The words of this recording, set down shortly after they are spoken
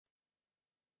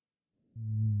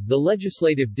The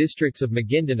legislative districts of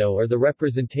Maguindanao are the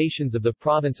representations of the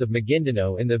province of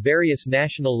Maguindanao in the various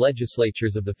national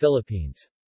legislatures of the Philippines.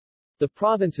 The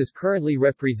province is currently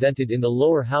represented in the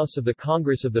lower house of the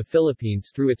Congress of the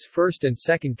Philippines through its 1st and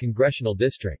 2nd congressional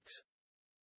districts.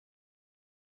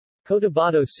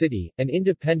 Cotabato City, an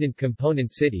independent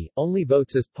component city, only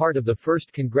votes as part of the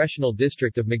 1st Congressional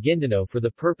District of Maguindanao for the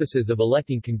purposes of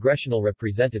electing congressional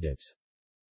representatives.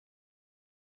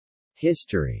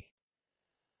 History.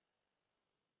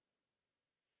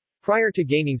 Prior to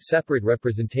gaining separate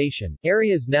representation,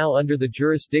 areas now under the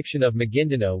jurisdiction of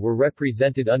Maguindanao were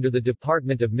represented under the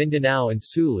Department of Mindanao and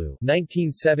Sulu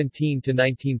 1917 to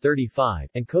 1935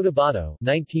 and Cotabato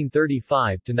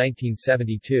 1935 to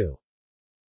 1972.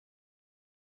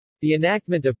 The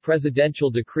enactment of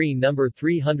Presidential Decree No.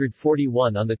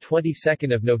 341 on the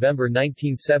 22nd of November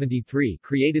 1973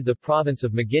 created the province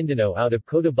of Maguindanao out of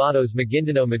Cotabato's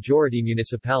Maguindanao majority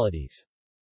municipalities.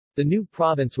 The new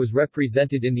province was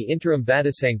represented in the interim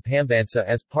Batasang Pambansa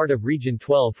as part of Region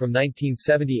 12 from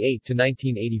 1978 to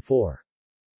 1984.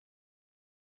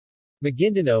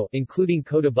 Maguindanao, including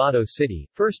Cotabato City,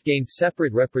 first gained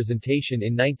separate representation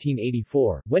in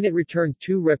 1984, when it returned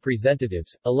 2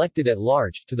 representatives, elected at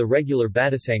large, to the regular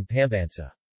Batasang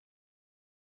Pambansa.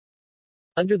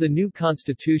 Under the new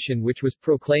constitution which was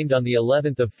proclaimed on the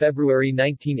 11th of February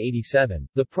 1987,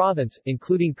 the province,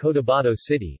 including Cotabato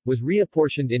City, was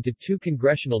reapportioned into 2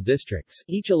 congressional districts,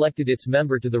 each elected its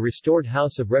member to the restored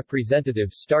House of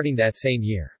Representatives starting that same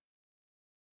year.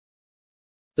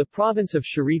 The province of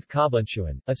Sharif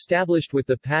Kabunsuan, established with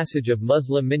the passage of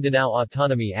Muslim Mindanao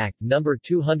Autonomy Act No.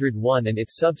 201 and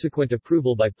its subsequent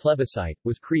approval by plebiscite,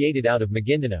 was created out of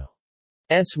Maguindanao's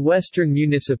western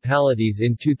municipalities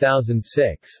in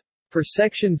 2006. Per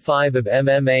Section 5 of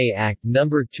MMA Act No.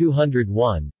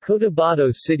 201,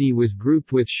 Cotabato City was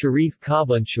grouped with Sharif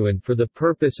Kabunsuan for the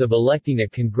purpose of electing a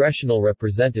congressional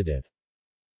representative.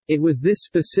 It was this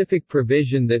specific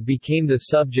provision that became the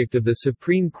subject of the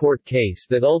Supreme Court case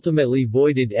that ultimately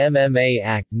voided MMA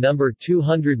Act No.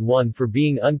 201 for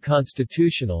being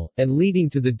unconstitutional, and leading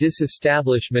to the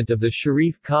disestablishment of the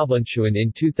Sharif Kabunsuan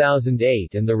in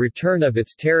 2008 and the return of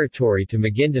its territory to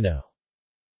Maguindanao.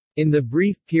 In the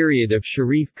brief period of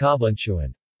Sharif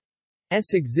Kabunsuan's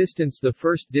existence, the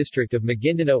 1st District of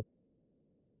Maguindanao,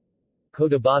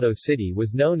 Cotabato City,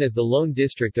 was known as the Lone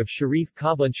District of Sharif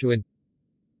Kabunsuan,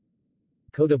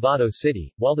 Cotabato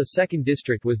City, while the 2nd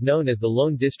District was known as the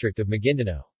Lone District of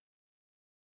Maguindanao.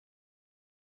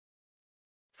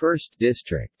 1st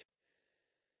District.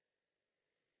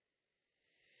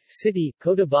 City,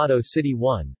 Cotabato City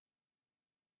 1.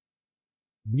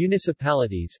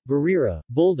 Municipalities, Barira,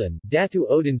 Buldan, Datu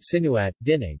Odin Sinuat,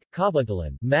 Dinig,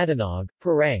 Kabuntalan, Matanog,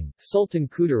 Parang, Sultan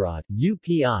Kudarat,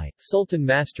 UPI, Sultan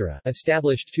Mastara,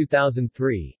 established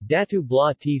 2003, Datu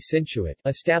Bla T Sinsuat,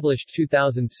 established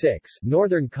 2006,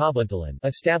 Northern Kabuntalan,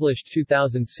 established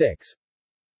 2006.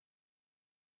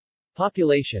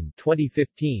 Population,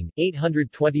 2015,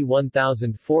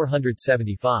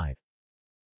 821,475.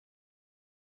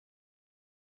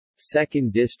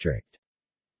 2nd District.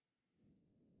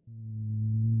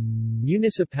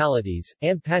 Municipalities,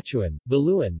 Ampatuan,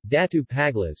 Baluan, Datu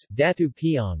Paglas, Datu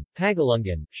Piang,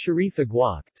 Pagalungan, Sharif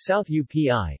Aguac, South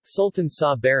UPI, Sultan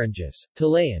Sa Barangas,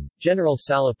 Talayan, General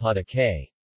Salapada K.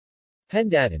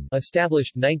 Pendatan,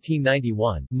 established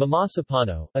 1991,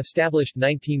 Mamasapano, established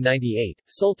 1998,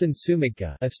 Sultan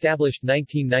Sumigka, established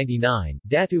 1999,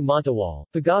 Datu Montawal,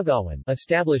 Pagagawan,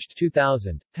 established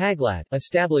 2000, Paglat,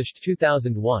 established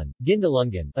 2001,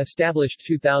 Gindalungan, established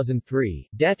 2003,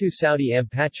 Datu Saudi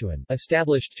Ampatuan,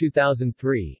 established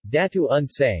 2003, Datu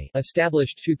Unsay,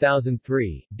 established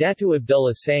 2003, Datu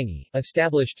Abdullah Sangi,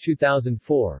 established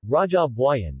 2004, Raja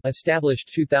Buayan, established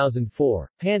 2004,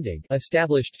 Pandig,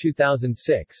 established 2006,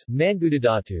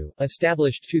 Mangudadatu,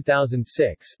 established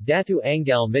 2006, Datu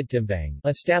Angal Midtimbang,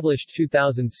 established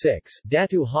 2006,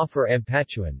 Datu Hafar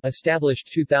Ampatuan, established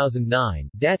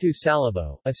 2009, Datu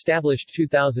Salabo, established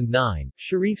 2009,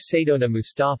 Sharif Saidona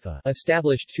Mustafa,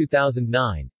 established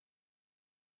 2009.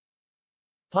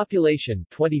 Population,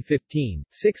 2015,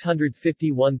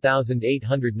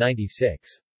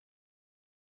 651,896.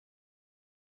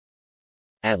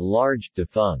 At large,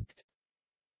 defunct.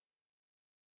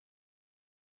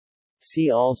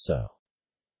 See also: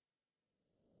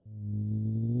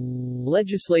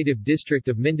 Legislative District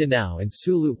of Mindanao and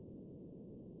Sulu,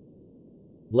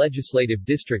 Legislative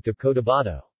District of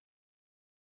Cotabato.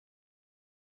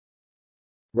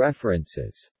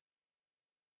 References.